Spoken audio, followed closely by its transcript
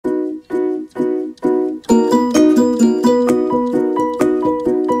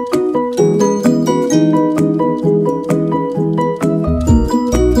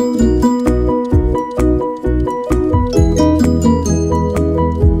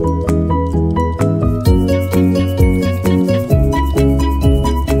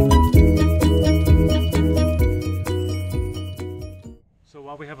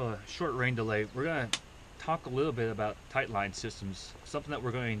talk a little bit about tight line systems, something that we're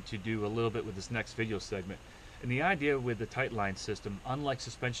going to do a little bit with this next video segment. And the idea with the tight line system, unlike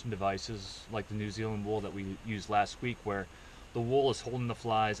suspension devices like the New Zealand wool that we used last week, where the wool is holding the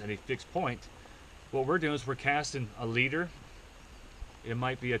flies at a fixed point, what we're doing is we're casting a leader. It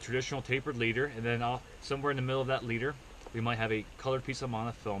might be a traditional tapered leader, and then off somewhere in the middle of that leader we might have a colored piece of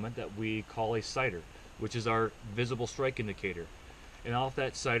monofilament that we call a sighter, which is our visible strike indicator. And off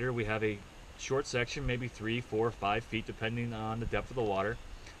that sighter we have a short section, maybe 3, 4, 5 feet, depending on the depth of the water,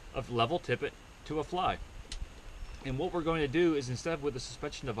 of level tippet to a fly. And what we're going to do is, instead of with a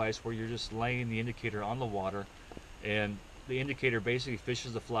suspension device where you're just laying the indicator on the water and the indicator basically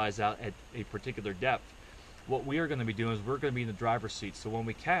fishes the flies out at a particular depth, what we are going to be doing is we're going to be in the driver's seat. So when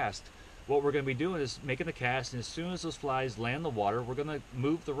we cast, what we're going to be doing is making the cast, and as soon as those flies land the water, we're going to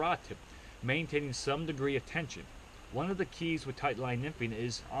move the rod tip, maintaining some degree of tension. One of the keys with tight line nymphing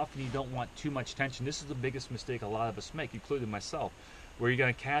is often you don't want too much tension. This is the biggest mistake a lot of us make, including myself, where you're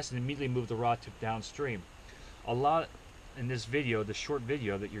going to cast and immediately move the rod tip downstream. A lot in this video, the short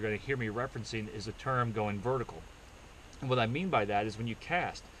video that you're going to hear me referencing, is a term going vertical. And what I mean by that is when you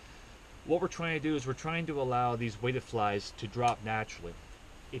cast, what we're trying to do is we're trying to allow these weighted flies to drop naturally.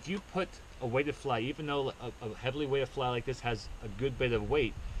 If you put a weighted fly, even though a heavily weighted fly like this has a good bit of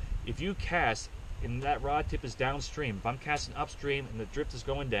weight, if you cast and that rod tip is downstream, if I'm casting upstream and the drift is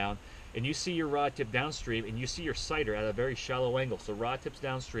going down, and you see your rod tip downstream and you see your sighter at a very shallow angle, so rod tip's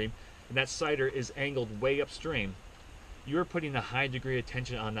downstream and that sighter is angled way upstream, you're putting a high degree of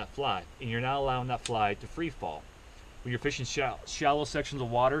tension on that fly, and you're not allowing that fly to free fall. When you're fishing shallow sections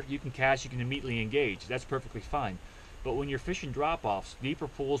of water, you can cast, you can immediately engage. That's perfectly fine. But when you're fishing drop-offs, deeper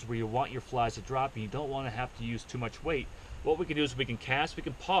pools where you want your flies to drop and you don't want to have to use too much weight, what we can do is we can cast, we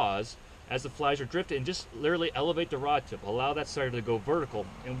can pause as the flies are drifting, and just literally elevate the rod tip, allow that sighter to go vertical.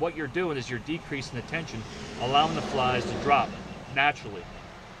 And what you're doing is you're decreasing the tension, allowing the flies to drop naturally.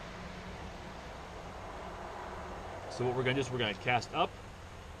 So what we're going to do is we're going to cast up,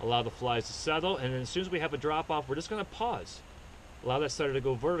 allow the flies to settle, and then as soon as we have a drop off, we're just going to pause. Allow that sighter to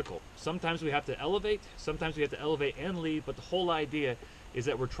go vertical. Sometimes we have to elevate, sometimes we have to elevate and lead, but the whole idea is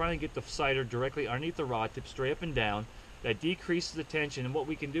that we're trying to get the sighter directly underneath the rod tip, straight up and down. That decreases the tension, and what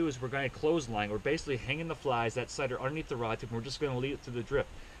we can do is we're going to clothesline. We're basically hanging the flies, that sighter underneath the rod tip, and we're just going to lead it to the drift.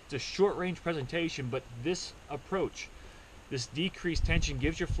 It's a short range presentation, but this approach, this decreased tension,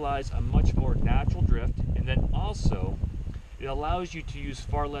 gives your flies a much more natural drift, and then also it allows you to use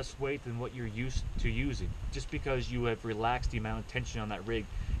far less weight than what you're used to using, just because you have relaxed the amount of tension on that rig,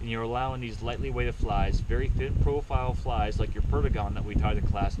 and you're allowing these lightly weighted flies, very thin profile flies like your Perdigon that we taught in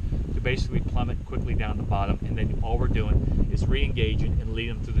class, to basically plummet quickly down the bottom, and then all we're doing is re-engaging and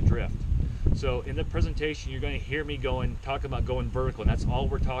leading them through the drift. So in the presentation, you're going to hear me talk about going vertical, and that's all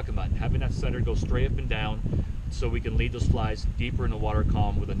we're talking about, having that center go straight up and down so we can lead those flies deeper in the water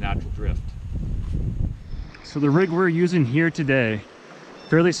column with a natural drift. So the rig we're using here today,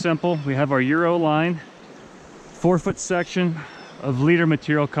 fairly simple. We have our Euro line, 4-foot section of leader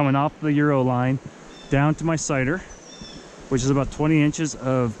material coming off the Euro line down to my sighter, which is about 20 inches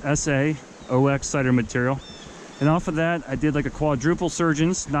of SA OX sighter material. And off of that, I did like a quadruple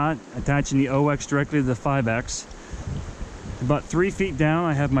surgeon's knot, attaching the OX directly to the 5X. About 3 feet down,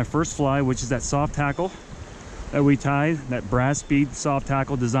 I have my first fly, which is that soft tackle that we tied, that brass bead soft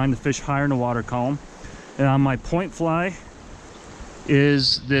tackle designed to fish higher in the water column. And on my point fly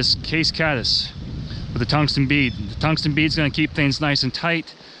is this case caddis with a tungsten bead. The tungsten bead is going to keep things nice and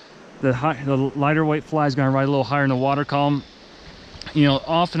tight. The lighter weight fly is going to ride a little higher in the water column. You know,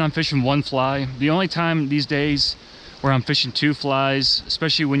 often I'm fishing one fly. The only time these days where I'm fishing 2 flies,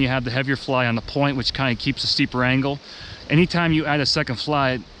 especially when you have the heavier fly on the point, which kind of keeps a steeper angle, anytime you add a second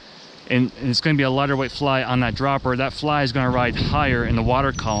fly, and it's going to be a lighter weight fly on that dropper, that fly is going to ride higher in the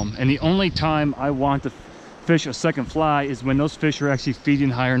water column. And the only time I want to fish a second fly is when those fish are actually feeding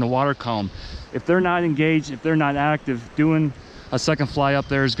higher in the water column. If they're not engaged, if they're not active, doing a second fly up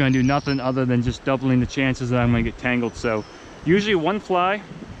there is going to do nothing other than just doubling the chances that I'm going to get tangled. So usually one fly,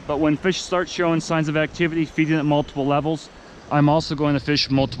 but when fish start showing signs of activity, feeding at multiple levels, I'm also going to fish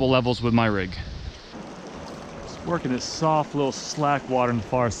multiple levels with my rig. Working this soft little slack water on the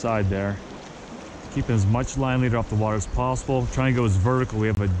far side there, keeping as much line leader off the water as possible, trying to go as vertical. We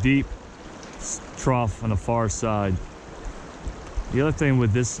have a deep trough on the far side. The other thing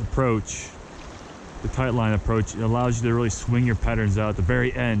with this approach, the tight line approach, it allows you to really swing your patterns out at the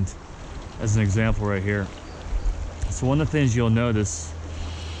very end, as an example right here. So one of the things you'll notice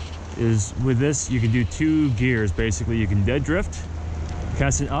is with this, you can do 2 gears. Basically, you can dead drift,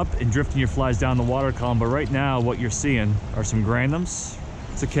 casting up and drifting your flies down the water column. But right now what you're seeing are some Grannoms,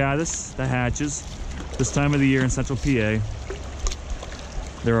 it's a caddis that hatches. This time of the year in central PA,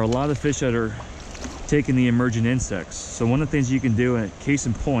 there are a lot of fish that are taking the emergent insects. So one of the things you can do, and case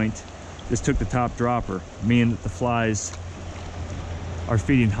in point, this took the top dropper, meaning that the flies are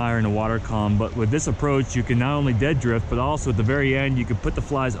feeding higher in the water column. But with this approach, you can not only dead drift, but also at the very end, you can put the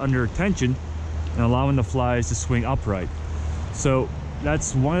flies under tension and allowing the flies to swing upright. So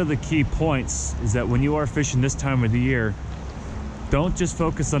that's one of the key points, is that when you are fishing this time of the year, don't just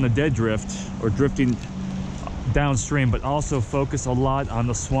focus on the dead drift or drifting downstream, but also focus a lot on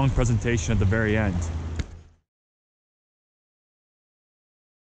the swung presentation at the very end.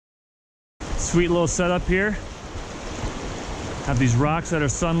 Sweet little setup here. Have these rocks that are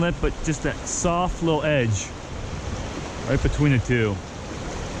sunlit, but just that soft little edge right between the two.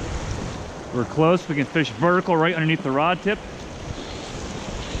 We're close. We can fish vertical right underneath the rod tip.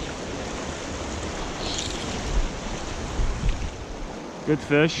 Good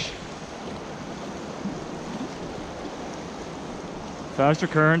fish. Faster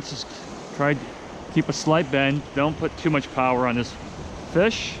currents. Just try to keep a slight bend. Don't put too much power on this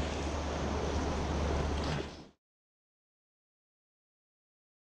fish.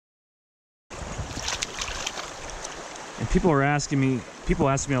 And people ask me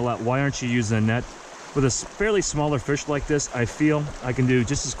a lot, why aren't you using a net? With a fairly smaller fish like this, I feel I can do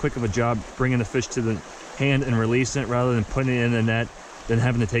just as quick of a job bringing the fish to the hand and releasing it rather than putting it in the net, than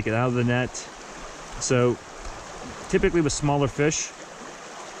having to take it out of the net. So typically with smaller fish,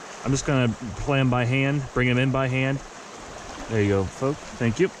 I'm just gonna play them by hand, bring them in by hand. There you go, folks,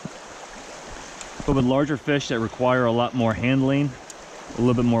 thank you. But with larger fish that require a lot more handling, a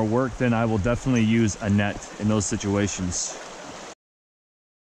little bit more work, then I will definitely use a net in those situations.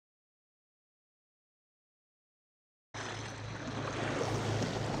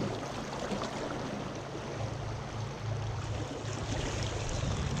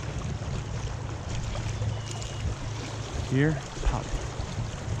 Here, pop.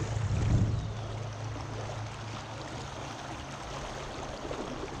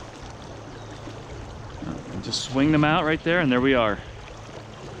 And just swing them out right there, and there we are.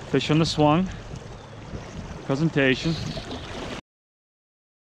 Fish on the swung. Presentation.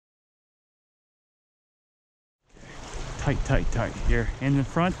 Tight, tight, tight. Here, hand in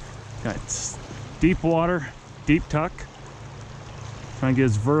front. Got deep water, deep tuck. Trying to get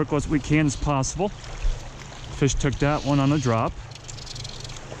as vertical as we can as possible. Fish took that one on the drop.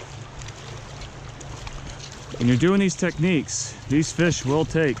 When you're doing these techniques, these fish will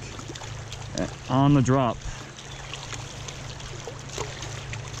take on the drop.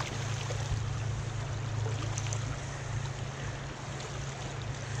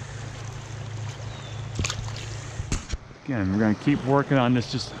 Again, we're going to keep working on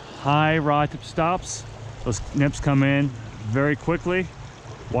this, just high rod tip stops. Those nips come in very quickly.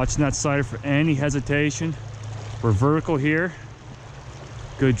 Watching that sighter for any hesitation. We're vertical here.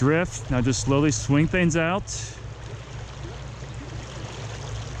 Good drift. Now just slowly swing things out.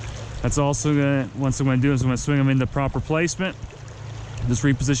 That's also gonna, once I'm gonna do is I'm gonna swing them into proper placement. Just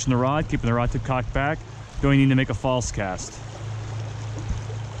reposition the rod, keeping the rod tip cocked back. Don't need to make a false cast.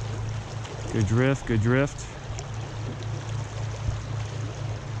 Good drift, good drift.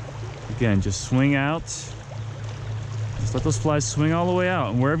 Again, just swing out. Just let those flies swing all the way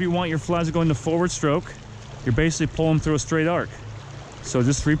out. And wherever you want your flies to go in the forward stroke, you're basically pulling them through a straight arc. So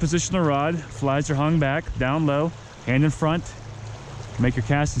just reposition the rod, flies are hung back, down low, hand in front, make your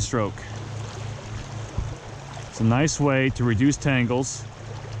casting stroke. It's a nice way to reduce tangles,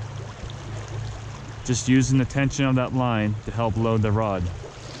 just using the tension of that line to help load the rod.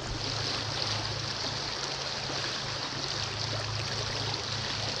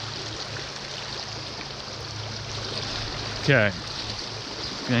 Okay,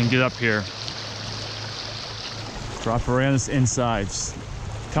 gonna get up here. Drop around this inside. Just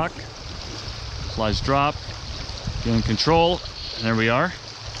tuck, flies drop, get in control, and there we are.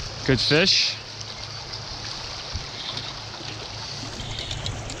 Good fish.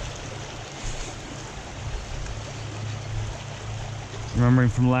 Remembering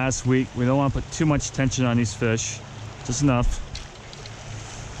from last week, we don't want to put too much tension on these fish, just enough.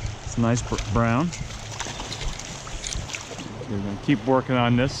 It's a nice brown. We're going to keep working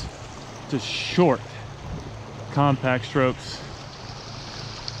on this. Just short, compact strokes.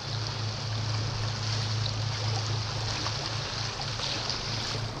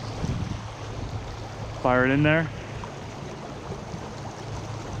 Fire it in there.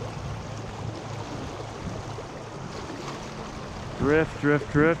 Drift,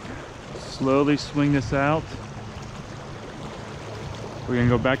 drift, drift. Slowly swing this out. We're gonna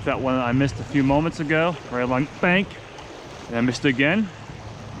go back to that one I missed a few moments ago, right along the bank. And I missed it again.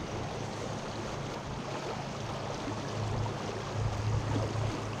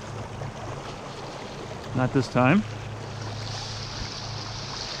 Not this time.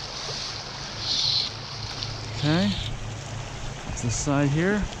 Okay. That's this side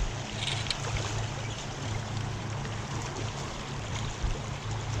here.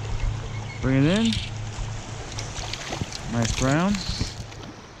 Bring it in. Nice brown.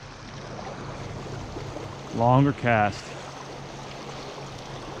 Longer cast.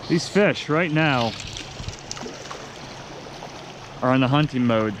 These fish right now are on the hunting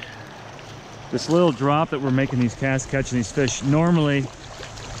mode. This little drop that we're making these casts, catching these fish, normally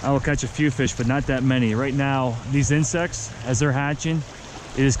I will catch a few fish, but not that many. Right now, these insects, as they're hatching,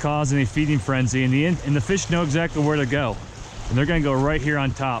 it is causing a feeding frenzy, and the fish know exactly where to go. And they're gonna go right here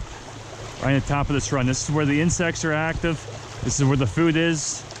on top, right on the top of this run. This is where the insects are active. This is where the food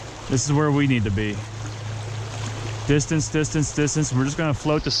is. This is where we need to be. Distance, distance, distance. We're just gonna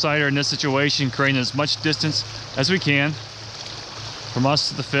float the cider in this situation, creating as much distance as we can from us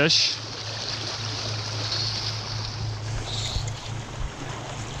to the fish.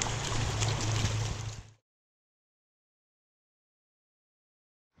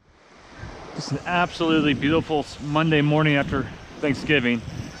 It's an absolutely beautiful Monday morning after Thanksgiving.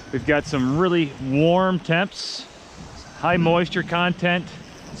 We've got some really warm temps, high moisture content,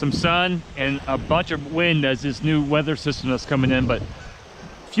 some sun, and a bunch of wind as this new weather system that's coming in. But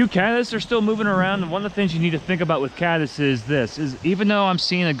a few caddis are still moving around, and one of the things you need to think about with caddis is this, is even though I'm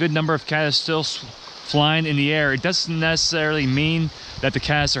seeing a good number of caddis still flying in the air, it doesn't necessarily mean that the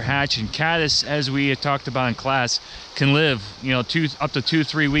caddis are hatching. Caddis, as we had talked about in class, can live, you know, up to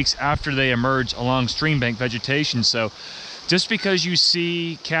 2-3 weeks after they emerge along stream bank vegetation. So just because you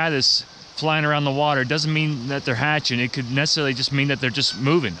see caddis flying around the water doesn't mean that they're hatching. It could necessarily just mean that they're just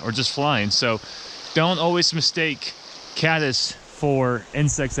moving or just flying. So don't always mistake caddis for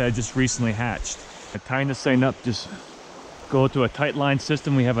insects that have just recently hatched. Tying this thing up, just go to a tight line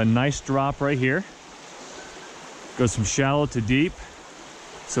system. We have a nice drop right here. Goes from shallow to deep.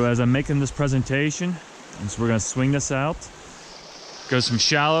 So as I'm making this presentation, so we're going to swing this out. Goes from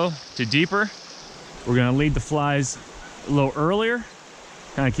shallow to deeper. We're going to lead the flies a little earlier.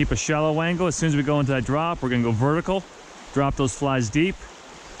 Kind of keep a shallow angle. As soon as we go into that drop, we're going to go vertical. Drop those flies deep.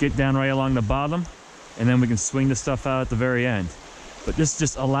 Get down right along the bottom. And then we can swing the stuff out at the very end. But this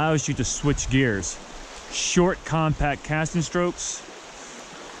just allows you to switch gears. Short, compact casting strokes.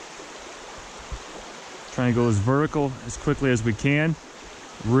 Trying to go as vertical as quickly as we can.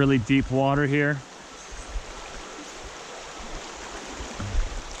 Really deep water here.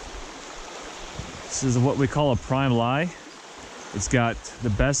 This is what we call a prime lie. It's got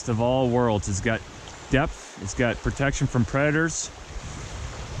the best of all worlds. It's got depth, it's got protection from predators.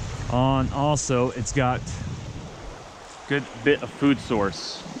 Also, it's got a good bit of food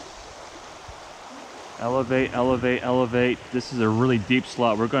source. Elevate, elevate, elevate. This is a really deep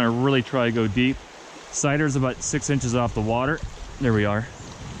slot. We're going to really try to go deep. Cider's about 6 inches off the water. There we are.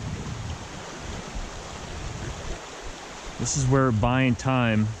 This is where buying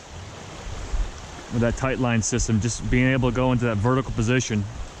time with that tight line system, just being able to go into that vertical position,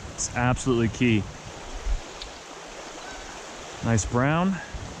 it's absolutely key. Nice brown.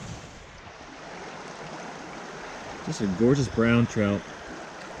 Just a gorgeous brown trout.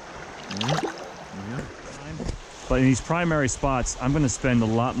 But in these primary spots, I'm going to spend a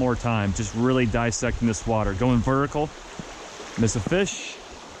lot more time just really dissecting this water. Going vertical, miss a fish.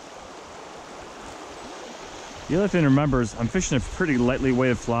 The other thing to remember is I'm fishing a pretty lightly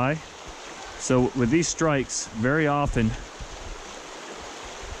weighted fly. So with these strikes, very often,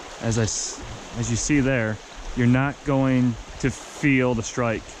 as you see there, you're not going to feel the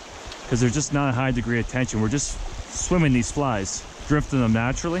strike because there's just not a high degree of tension. We're just swimming these flies, drifting them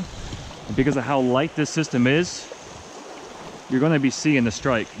naturally. And because of how light this system is, you're going to be seeing the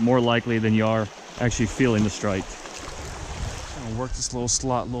strike more likely than you are actually feeling the strike. I'm going to work this little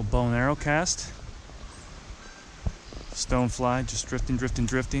slot, little bow and arrow cast. Stone fly, just drifting, drifting,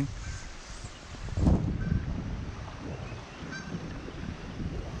 drifting.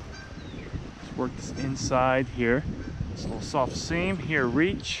 Just work this inside here. This little soft seam here,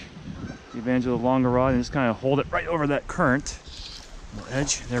 reach. The advantage of the longer rod and just kind of hold it right over that current. More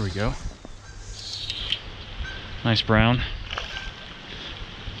edge, there we go. Nice brown.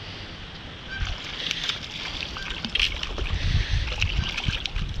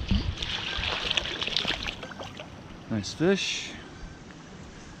 Nice fish.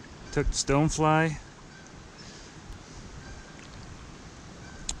 Took the stonefly.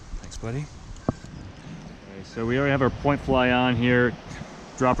 Thanks, buddy. Okay, so we already have our point fly on here.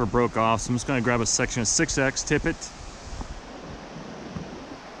 Dropper broke off, so I'm just going to grab a section of 6X tippet.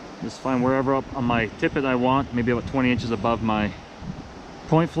 Just find wherever up on my tippet I want, maybe about 20 inches above my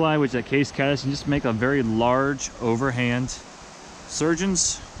point fly, which that case caddis, and just make a very large overhand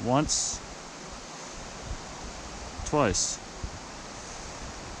surgeons once, twice,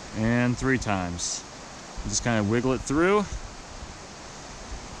 and 3 times. Just kind of wiggle it through.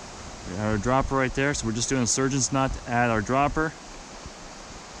 We got our dropper right there, so we're just doing a surgeon's knot to add our dropper.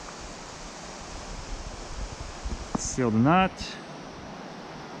 Seal the knot.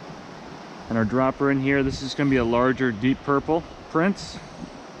 And our dropper in here, this is going to be a larger deep purple print.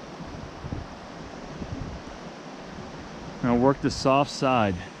 Now work the soft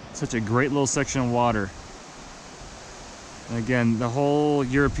side. Such a great little section of water. And again, the whole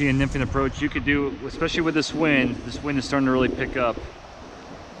European nymphing approach you could do, especially with this wind. This wind is starting to really pick up.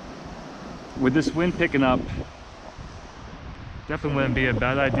 With this wind picking up, definitely wouldn't be a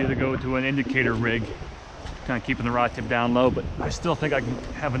bad idea to go to an indicator rig. Kind of keeping the rod tip down low, but I still think I can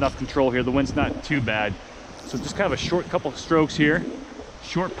have enough control here. The wind's not too bad. So just kind of a short couple strokes here.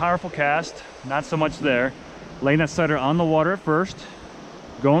 Short, powerful cast, not so much there. Laying that sighter on the water at first,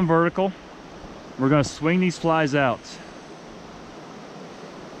 going vertical. We're going to swing these flies out.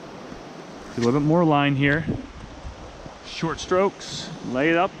 A little bit more line here. Short strokes,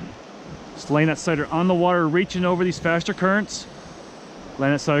 lay it up. Just laying that sighter on the water, reaching over these faster currents.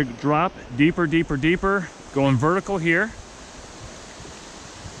 Letting that sighter drop deeper, deeper, deeper. Going vertical here.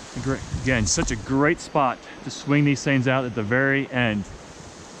 Again, such a great spot to swing these things out at the very end.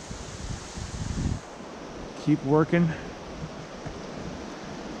 Keep working.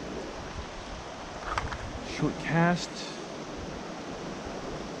 Short cast.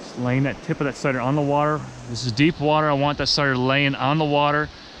 Just laying that tip of that sighter on the water. This is deep water. I want that sighter laying on the water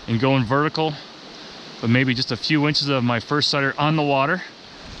and going vertical, but maybe just a few inches of my first sighter on the water.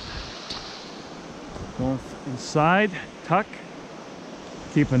 Going inside, tuck.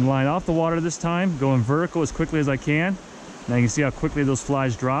 Keeping line off the water this time. Going vertical as quickly as I can. Now you can see how quickly those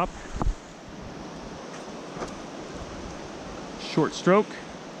flies drop. Short stroke.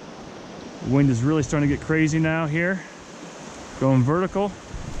 Wind is really starting to get crazy now here. Going vertical.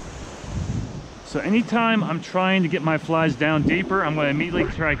 So anytime I'm trying to get my flies down deeper, I'm going to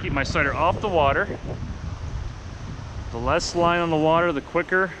immediately try to keep my sighter off the water. The less line on the water, the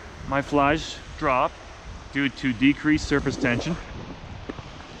quicker my flies drop due to decreased surface tension.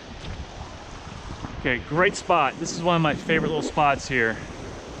 Okay, great spot. This is one of my favorite little spots here.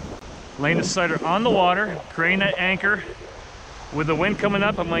 Laying the sighter on the water, creating that anchor. With the wind coming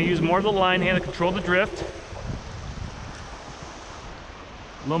up, I'm going to use more of the line hand to control the drift.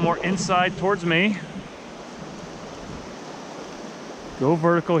 A little more inside towards me. Go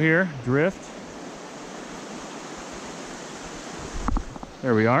vertical here, drift.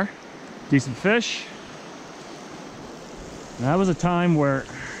 There we are. Decent fish. And that was a time where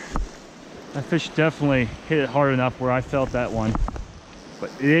that fish definitely hit it hard enough where I felt that one. But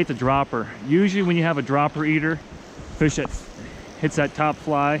it ate the dropper. Usually when you have a dropper eater, fish that hits that top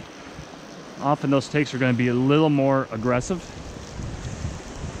fly, often those takes are going to be a little more aggressive.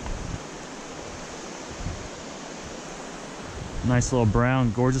 Nice little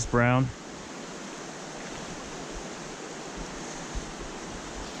brown, gorgeous brown.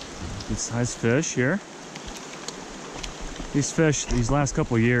 Good sized fish here. These fish, these last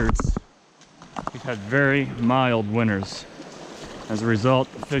couple of years, we've had very mild winters. As a result,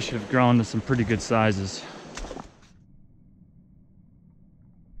 the fish have grown to some pretty good sizes.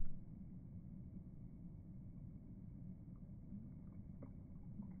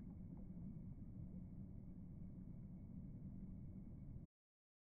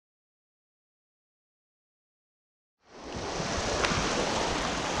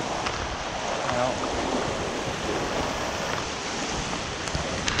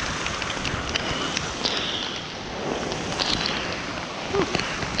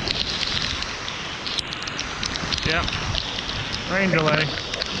 Yep, rain delay.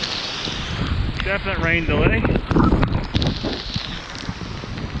 Definite rain delay.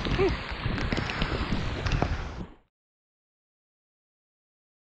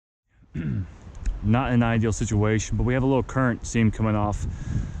 Not an ideal situation, but we have a little current seam coming off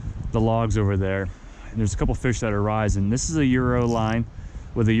the logs over there. And there's a couple fish that are rising. This is a Euro line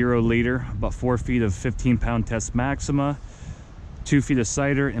with a Euro leader, about 4 feet of 15-pound test maxima, 2 feet of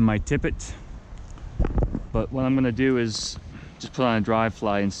cider in my tippet. But what I'm going to do is just put on a dry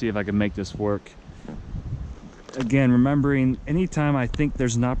fly and see if I can make this work. Again, remembering anytime I think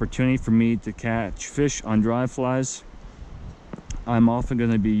there's an opportunity for me to catch fish on dry flies, I'm often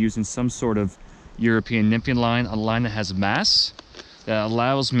going to be using some sort of European nymphing line, a line that has mass that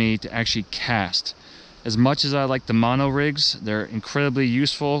allows me to actually cast. As much as I like the mono rigs, they're incredibly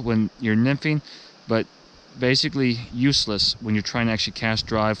useful when you're nymphing, but basically useless when you're trying to actually cast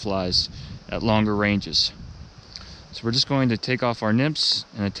dry flies at longer ranges. So we're just going to take off our nymphs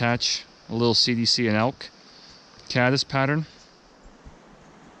and attach a little CDC and elk caddis pattern.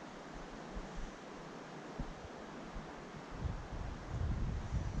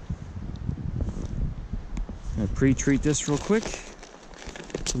 I'm going to pre-treat this real quick.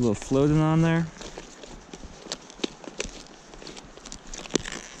 Put a little floating on there.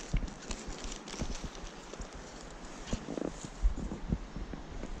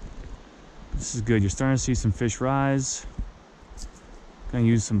 This is good. You're starting to see some fish rise. Gonna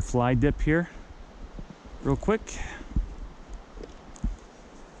use some fly dip here real quick.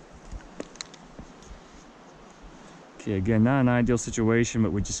 Okay, again, not an ideal situation,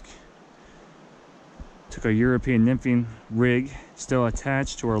 but we just took a European nymphing rig, still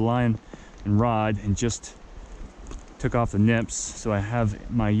attached to our line and rod, and just took off the nymphs. So I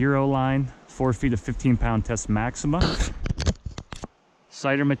have my Euro line, 4 feet of 15-pound test maxima.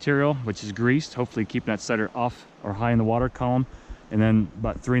 Cider material, which is greased, hopefully keeping that cider off or high in the water column. And then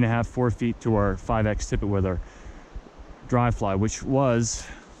about 3.5, 4 feet to our 5X tippet with our dry fly, which was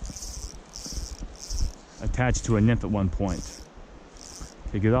attached to a nymph at one point.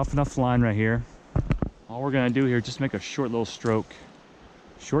 Okay, get off enough line right here. All we're gonna do here, just make a short little stroke,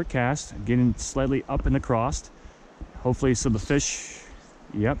 short cast, getting slightly up in the cross. Hopefully, so the fish,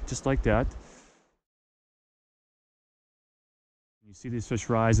 yep, just like that. You see these fish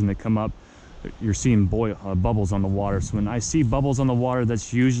rise and they come up, you're seeing bubbles on the water. So when I see bubbles on the water,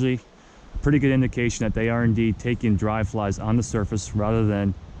 that's usually a pretty good indication that they are indeed taking dry flies on the surface rather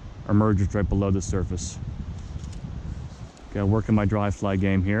than emergers right below the surface. Gotta work on my dry fly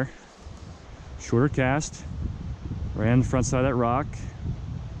game here. Shorter cast, right on the front side of that rock.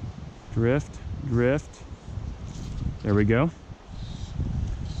 Drift, drift. There we go.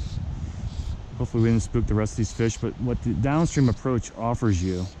 Hopefully we didn't spook the rest of these fish, but what the downstream approach offers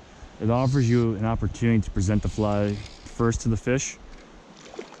you, it offers you an opportunity to present the fly first to the fish,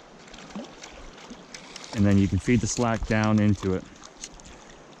 and then you can feed the slack down into it.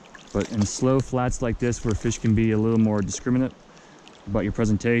 But in slow flats like this, where fish can be a little more discriminate about your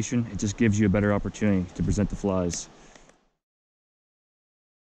presentation, it just gives you a better opportunity to present the flies.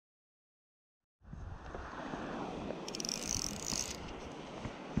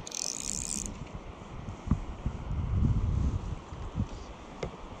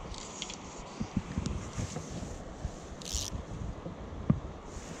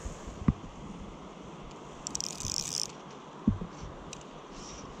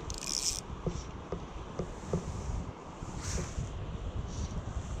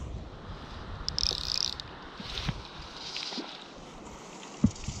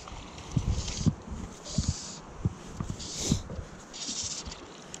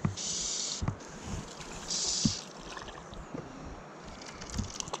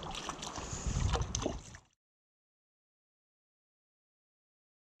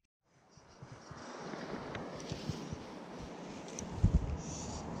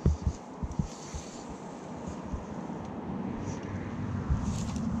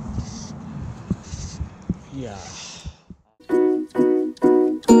 Yeah.